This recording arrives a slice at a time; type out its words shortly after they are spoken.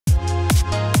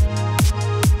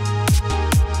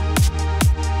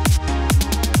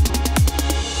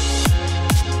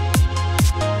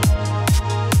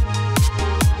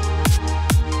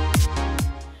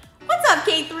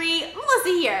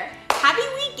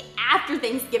after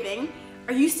Thanksgiving.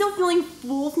 Are you still feeling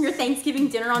full from your Thanksgiving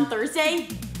dinner on Thursday?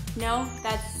 No,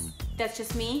 that's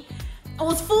just me.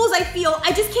 Well, as full as I feel,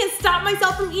 I just can't stop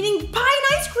myself from eating pie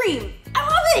and ice cream. I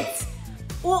love it.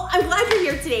 Well, I'm glad you're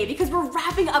here today because we're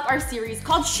wrapping up our series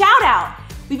called Shout Out.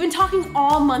 We've been talking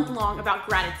all month long about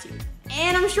gratitude.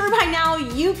 And I'm sure by now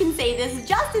you can say this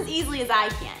just as easily as I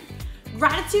can.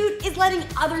 Gratitude is letting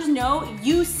others know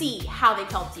you see how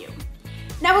they've helped you.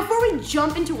 Now, before we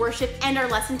jump into worship and our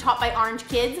lesson taught by Orange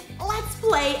Kids, let's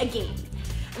play a game.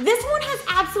 This one has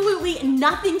absolutely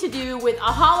nothing to do with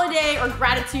a holiday or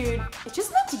gratitude. It's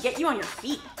just meant to get you on your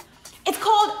feet. It's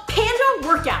called Panda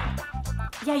Workout.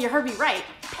 Yeah, you heard me right.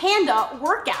 Panda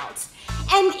Workout.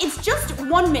 And it's just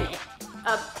 1 minute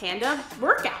of Panda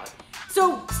Workout.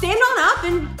 So stand on up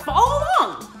and follow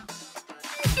along.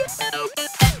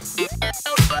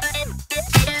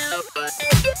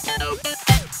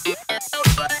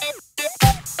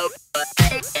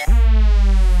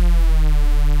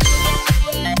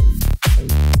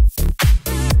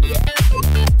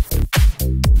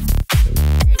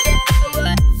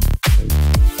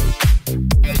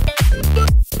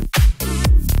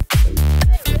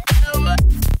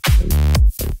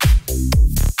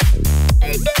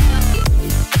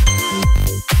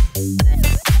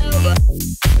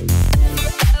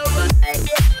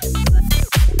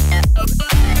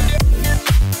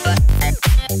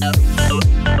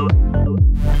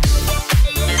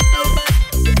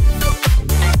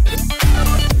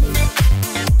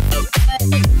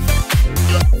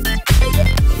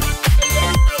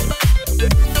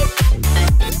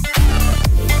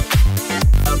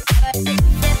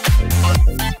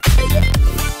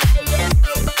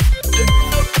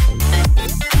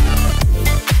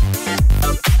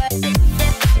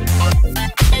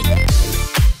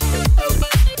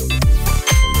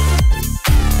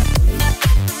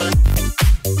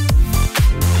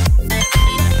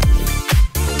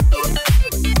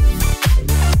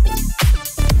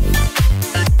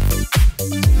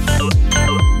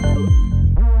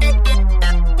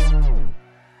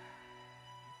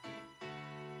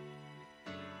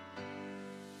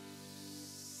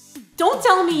 Don't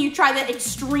tell me you tried that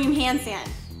extreme handstand.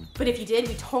 But if you did,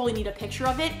 we totally need a picture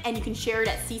of it and you can share it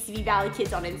at CCV Valley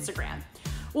Kids on Instagram.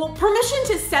 Well, permission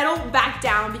to settle back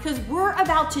down because we're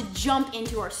about to jump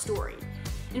into our story.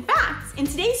 In fact, in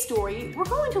today's story, we're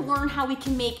going to learn how we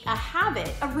can make a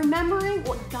habit of remembering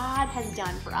what God has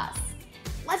done for us.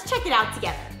 Let's check it out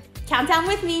together. Count down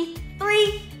with me.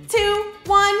 3, 2,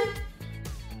 1.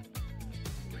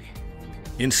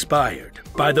 Inspired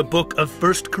by the book of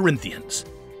 1 Corinthians.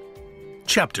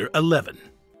 Chapter 11.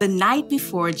 The night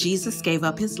before Jesus gave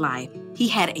up his life, he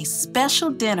had a special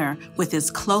dinner with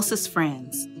his closest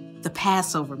friends, the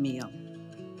Passover meal.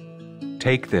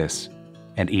 Take this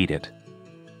and eat it.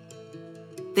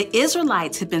 The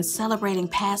Israelites had been celebrating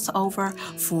Passover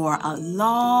for a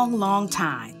long, long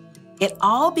time. It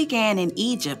all began in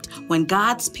Egypt when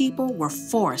God's people were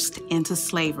forced into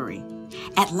slavery.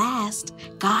 At last,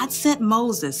 God sent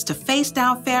Moses to face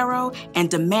down Pharaoh and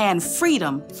demand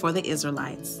freedom for the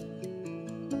Israelites.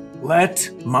 Let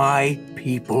my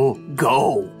people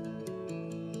go.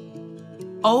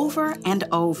 Over and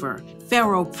over,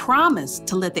 Pharaoh promised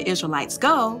to let the Israelites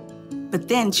go, but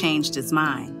then changed his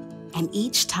mind. And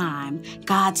each time,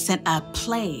 God sent a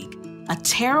plague, a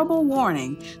terrible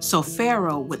warning, so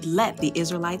Pharaoh would let the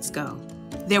Israelites go.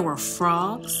 There were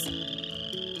frogs,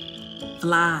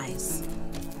 flies,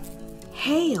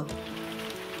 hail,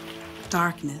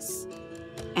 darkness,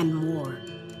 and more.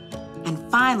 And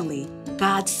finally,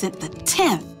 God sent the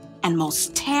 10th and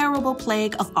most terrible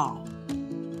plague of all.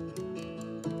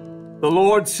 The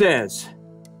Lord says,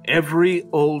 every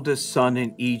oldest son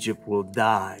in Egypt will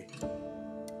die.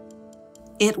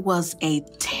 It was a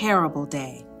terrible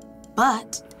day,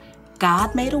 but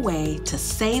God made a way to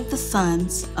save the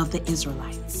sons of the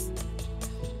Israelites.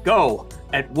 Go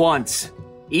at once.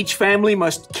 Each family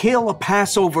must kill a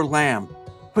Passover lamb.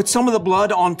 Put some of the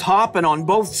blood on top and on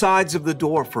both sides of the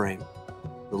doorframe.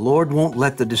 The Lord won't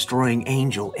let the destroying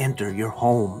angel enter your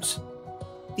homes.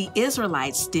 The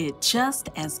Israelites did just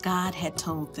as God had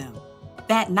told them.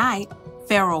 That night,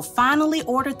 Pharaoh finally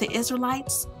ordered the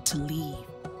Israelites to leave.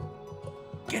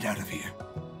 Get out of here.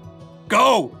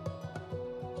 Go!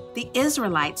 The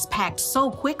Israelites packed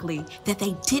so quickly that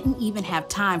they didn't even have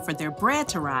time for their bread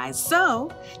to rise,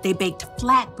 so they baked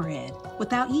flatbread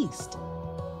without yeast.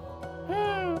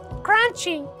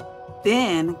 Crunchy.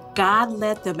 Then God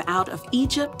led them out of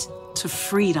Egypt to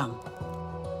freedom.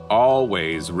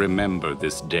 Always remember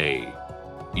this day.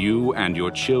 You and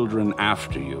your children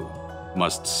after you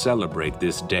must celebrate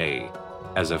this day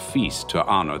as a feast to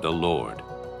honor the Lord.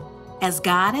 As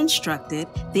God instructed,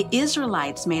 the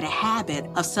Israelites made a habit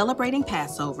of celebrating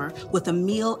Passover with a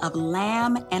meal of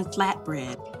lamb and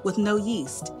flatbread with no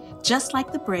yeast, just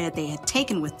like the bread they had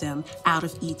taken with them out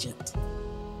of Egypt.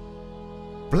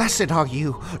 Blessed are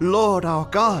you, Lord our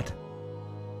God.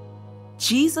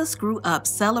 Jesus grew up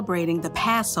celebrating the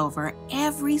Passover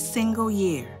every single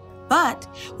year. But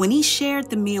when he shared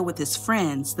the meal with his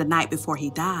friends the night before he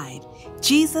died,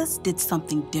 Jesus did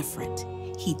something different.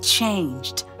 He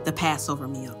changed the Passover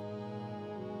meal.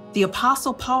 The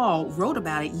Apostle Paul wrote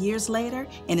about it years later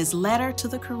in his letter to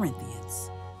the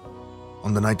Corinthians.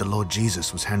 On the night the Lord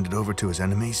Jesus was handed over to his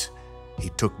enemies, he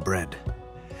took bread,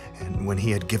 and when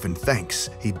he had given thanks,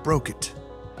 he broke it.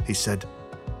 He said,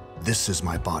 "This is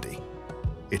my body.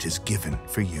 It is given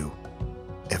for you.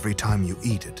 Every time you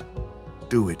eat it,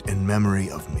 do it in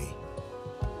memory of me."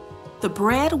 The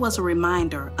bread was a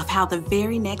reminder of how the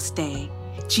very next day,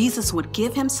 Jesus would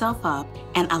give himself up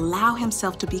and allow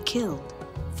himself to be killed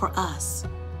for us.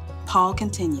 Paul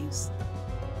continues.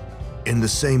 In the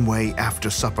same way, after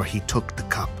supper, he took the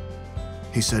cup.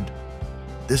 He said,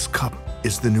 "This cup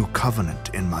is the new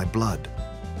covenant in my blood.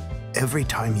 Every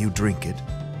time you drink it,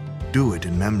 do it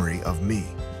in memory of me."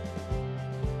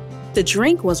 The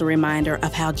drink was a reminder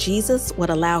of how Jesus would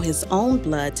allow his own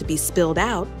blood to be spilled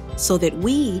out so that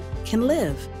we can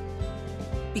live.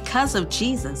 Because of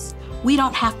Jesus, we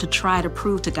don't have to try to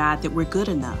prove to God that we're good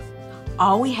enough.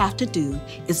 All we have to do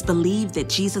is believe that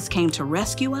Jesus came to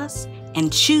rescue us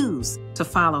and choose to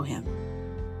follow him.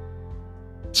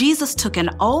 Jesus took an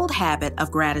old habit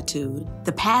of gratitude,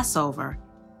 the Passover,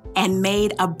 and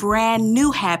made a brand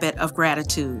new habit of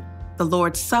gratitude, the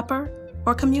Lord's Supper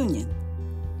or communion.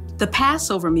 The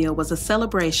Passover meal was a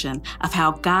celebration of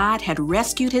how God had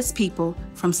rescued his people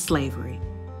from slavery.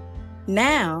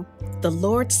 Now, the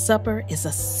Lord's Supper is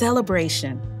a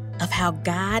celebration of how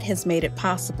God has made it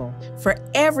possible for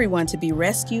everyone to be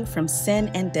rescued from sin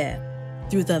and death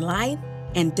through the life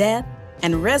and death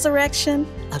and resurrection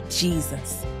of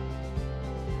Jesus.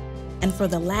 And for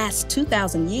the last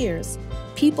 2,000 years,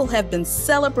 people have been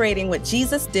celebrating what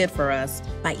Jesus did for us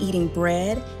by eating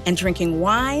bread and drinking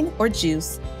wine or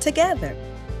juice together.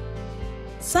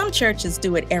 Some churches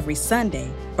do it every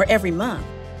Sunday or every month.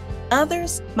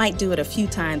 Others might do it a few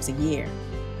times a year.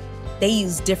 They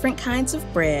use different kinds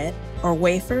of bread or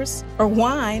wafers or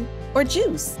wine or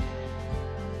juice.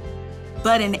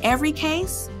 But in every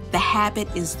case, the habit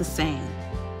is the same.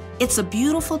 It's a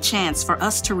beautiful chance for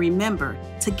us to remember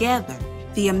together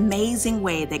the amazing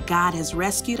way that God has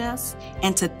rescued us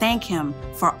and to thank him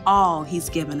for all he's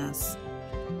given us.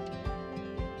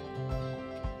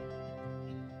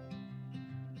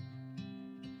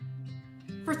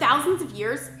 For thousands of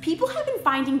years, people have been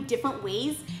finding different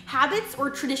ways, habits, or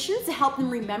traditions to help them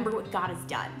remember what God has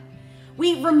done.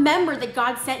 We remember that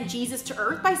God sent Jesus to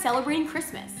earth by celebrating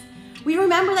Christmas. We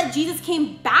remember that Jesus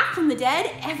came back from the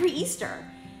dead every Easter.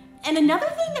 And another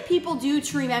thing that people do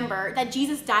to remember that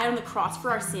Jesus died on the cross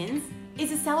for our sins is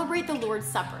to celebrate the Lord's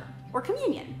Supper, or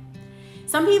communion.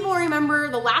 Some people remember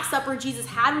the Last Supper Jesus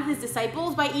had with his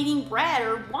disciples by eating bread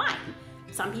or wine.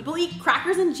 Some people eat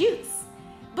crackers and juice.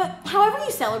 But however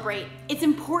you celebrate, it's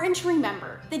important to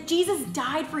remember that Jesus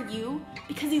died for you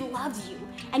because he loves you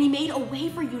and he made a way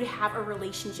for you to have a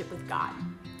relationship with God.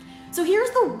 So here's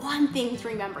the one thing to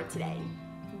remember today.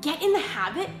 Get in the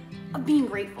habit of being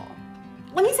grateful.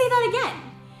 Let me say that again.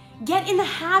 Get in the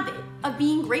habit of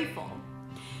being grateful.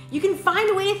 You can find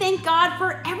a way to thank God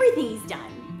for everything he's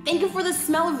done. Thank him for the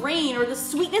smell of rain or the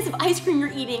sweetness of ice cream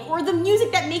you're eating or the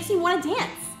music that makes you want to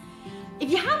dance. If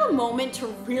you have a moment to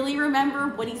really remember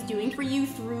what he's doing for you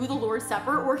through the Lord's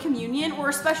Supper or communion or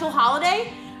a special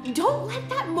holiday, don't let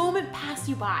that moment pass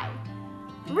you by.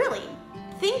 Really,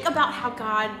 think about how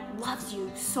God loves you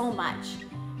so much.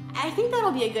 I think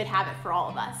that'll be a good habit for all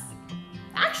of us.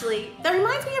 Actually, that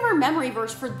reminds me of our memory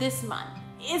verse for this month.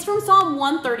 It's from Psalm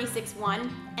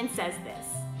 136:1 and says this: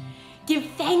 "Give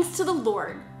thanks to the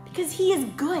Lord because he is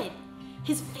good.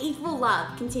 His faithful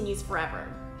love continues forever."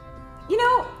 You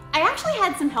know, I actually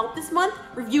had some help this month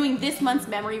reviewing this month's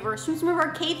memory verse from some of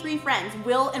our K3 friends,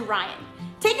 Will and Ryan.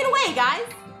 Take it away, guys.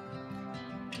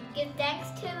 Give thanks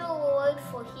to the Lord,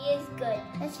 for he is good.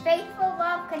 His faithful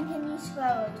love continues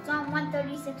forever. Psalm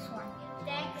 136:1.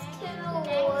 Thanks to the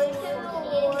Lord, for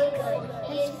he is good.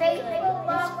 His faithful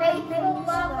love continues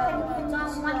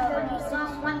forever.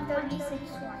 Psalm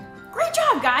 136:1. Great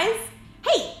job, guys.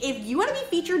 Hey, if you want to be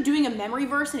featured doing a memory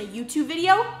verse in a YouTube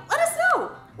video, let us know.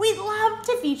 We'd love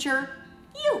to feature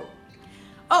you.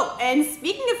 Oh, and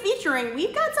speaking of featuring,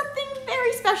 we've got something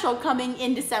very special coming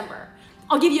in December.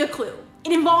 I'll give you a clue.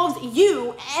 It involves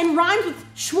you and rhymes with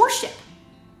worship.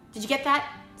 Did you get that?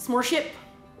 Worship?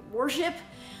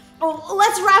 Oh,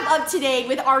 let's wrap up today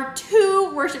with our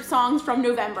 2 worship songs from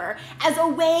November as a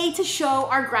way to show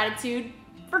our gratitude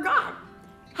for God.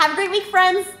 Have a great week,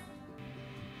 friends.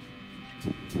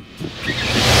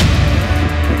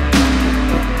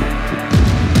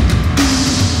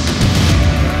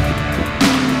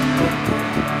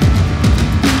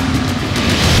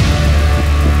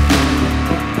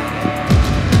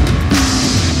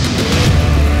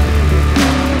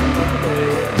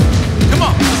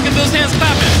 Those hands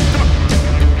clapping. Come on.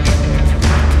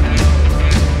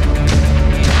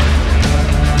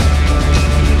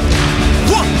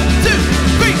 One, two,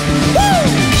 three, woo!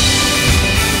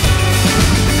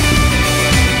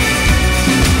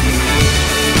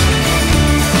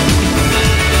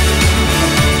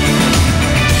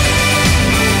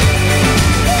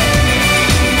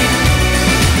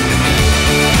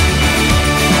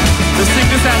 Let's sing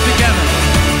this out together.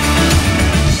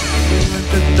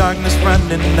 The darkness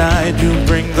running night, you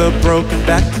bring the broken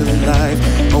back to life.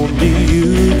 Only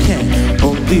you can,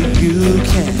 only you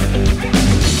can.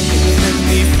 Set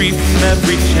me free from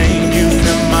every chain, you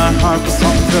fill my heart with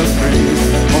songs of praise.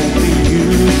 Only you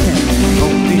can,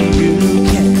 only you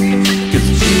can. 'Cause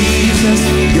Jesus,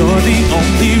 you're the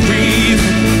only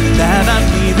reason that I'm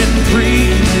even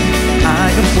breathing. I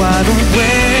am wide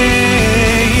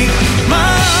awake.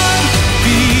 My heart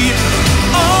beats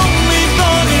only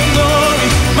for your glory.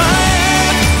 My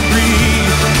hands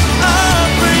breathe up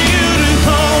for you to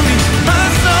hold me. My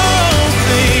soul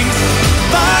sings,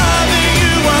 Father,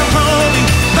 you are holy.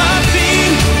 My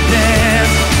feet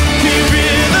dance to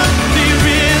rhythm, to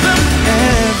rhythm.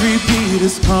 Every beat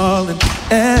is calling,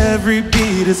 every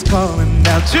beat is calling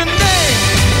out your name.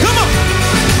 Come on.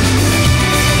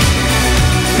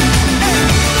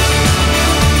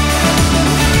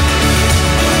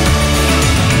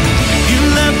 You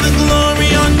left the glory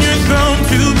on your throne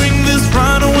to bring this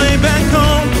runaway back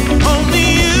home. Only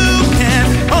you can,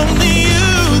 only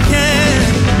you can.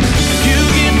 You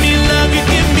give me love, you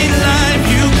give me life,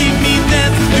 you keep me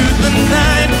dancing through the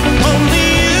night. Only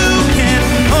you can,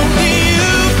 only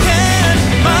you can.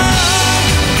 My heart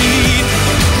beats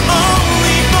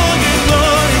only for your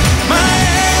glory. My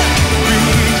hands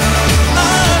reach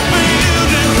up for you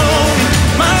to hold me.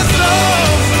 My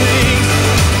soul sings,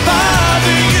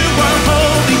 Father, you are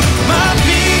holy. My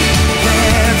feet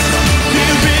dance to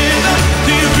rhythm,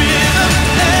 to rhythm.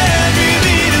 Every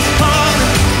beat is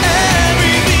calling,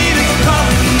 every beat is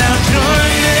calling out your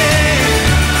name.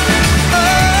 Oh,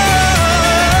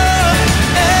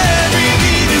 every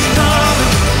beat is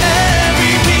calling,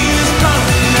 every beat is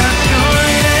calling out your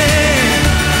name.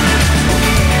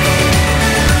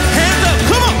 Hands up,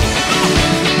 come on.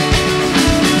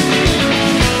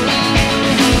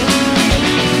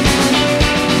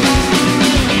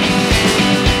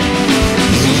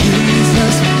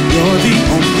 Jesus, you're the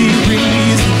only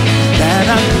reason that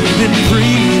I'm even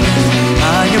breathing.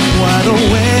 I am wide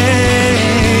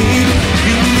awake.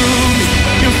 You move me,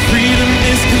 your freedom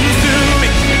is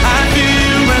consuming. I feel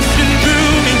you rushing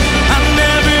through me. I'll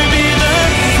never be the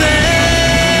same.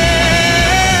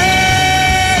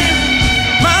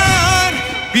 My heart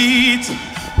beats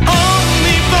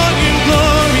only for your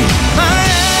glory. My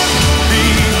hands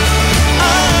beat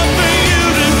up for you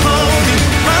to hold me.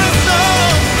 My soul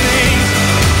sings,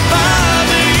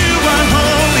 Father, you are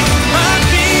holy. My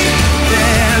feet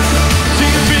dance to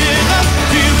rhythm,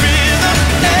 to rhythm.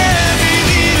 Every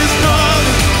beat is calling,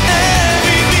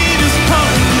 every beat is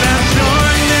calling out your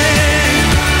name.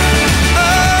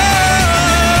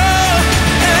 Oh,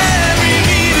 every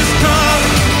beat is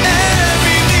calling,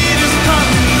 every beat is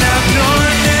calling out your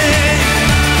name.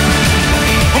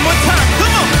 One more time,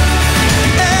 come on.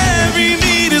 Every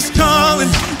beat is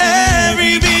calling,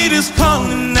 every beat is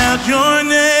calling out your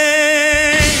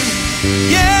name.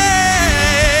 Yeah.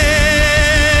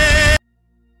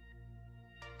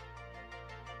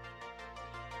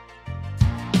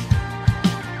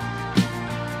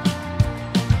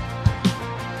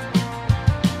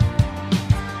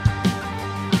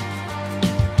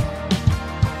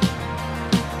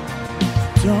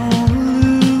 Don't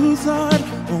lose heart,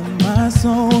 oh my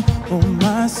soul, oh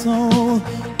my soul.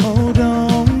 Oh,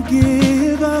 don't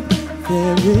give up.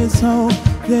 There is hope,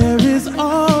 there is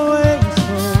always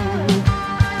hope.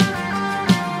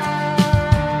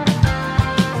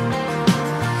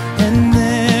 And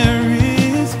there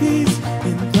is peace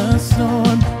in the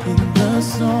storm, in the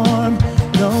storm.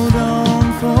 No,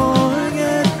 don't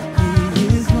forget, He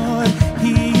is Lord,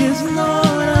 He is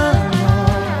Lord of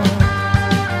all.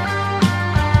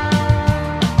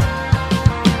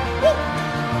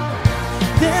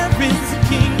 There is a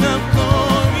King of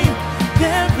glory,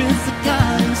 there is a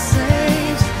God who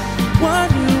saves.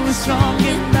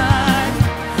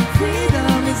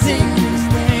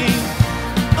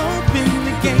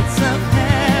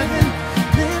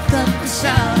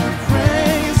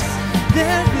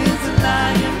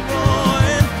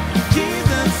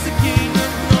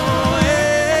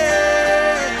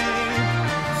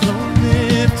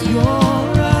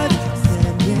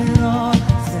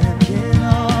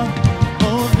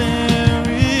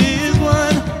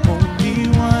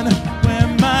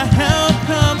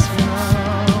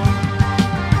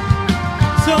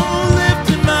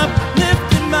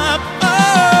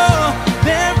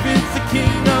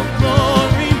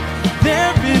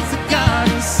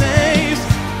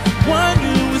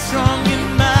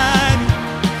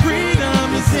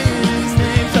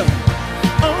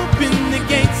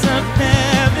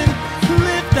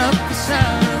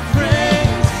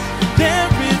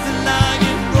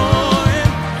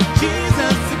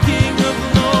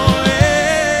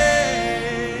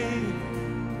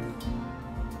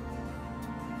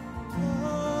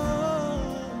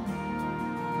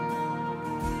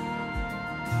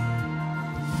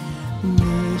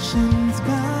 nations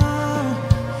bow,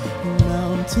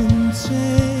 mountains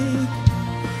shake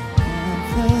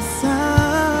at the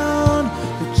sound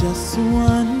of just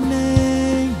one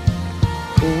name.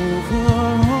 Over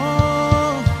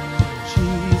all,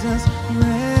 Jesus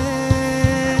reigns.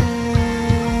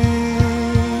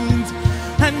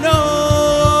 And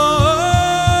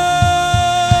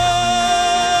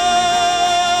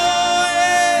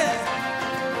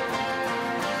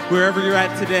wherever you're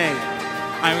at today,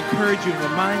 I encourage you and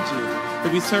remind you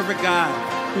that we serve a God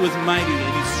who is mighty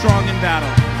and he's strong in battle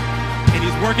and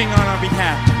he's working on our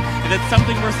behalf. And that's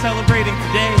something we're celebrating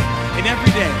today and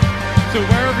every day. So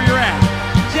wherever you're at,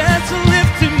 just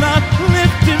lift him up,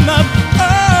 lift him up.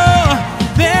 Oh,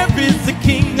 there is the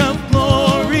King of glory.